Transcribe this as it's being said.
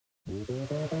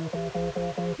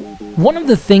One of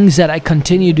the things that I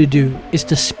continue to do is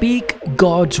to speak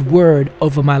God's word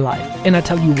over my life, and I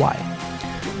tell you why.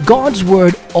 God's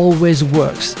word always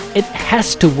works. It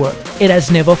has to work. It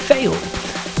has never failed.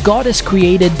 God has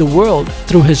created the world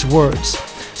through His words.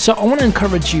 So I want to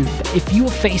encourage you that if you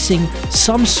are facing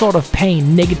some sort of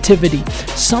pain, negativity,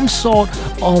 some sort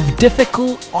of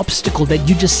difficult obstacle that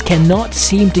you just cannot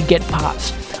seem to get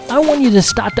past, I want you to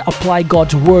start to apply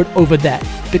God's word over that,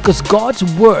 because God's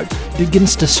word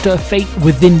begins to stir faith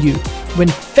within you. When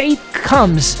faith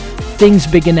comes, things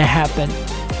begin to happen.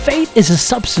 Faith is a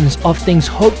substance of things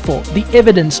hoped for, the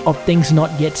evidence of things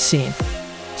not yet seen.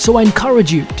 So I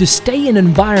encourage you to stay in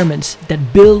environments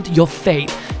that build your faith.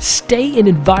 Stay in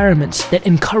environments that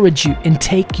encourage you and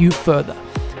take you further.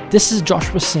 This is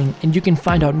Joshua Singh, and you can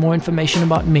find out more information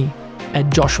about me at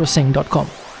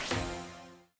joshuasingh.com.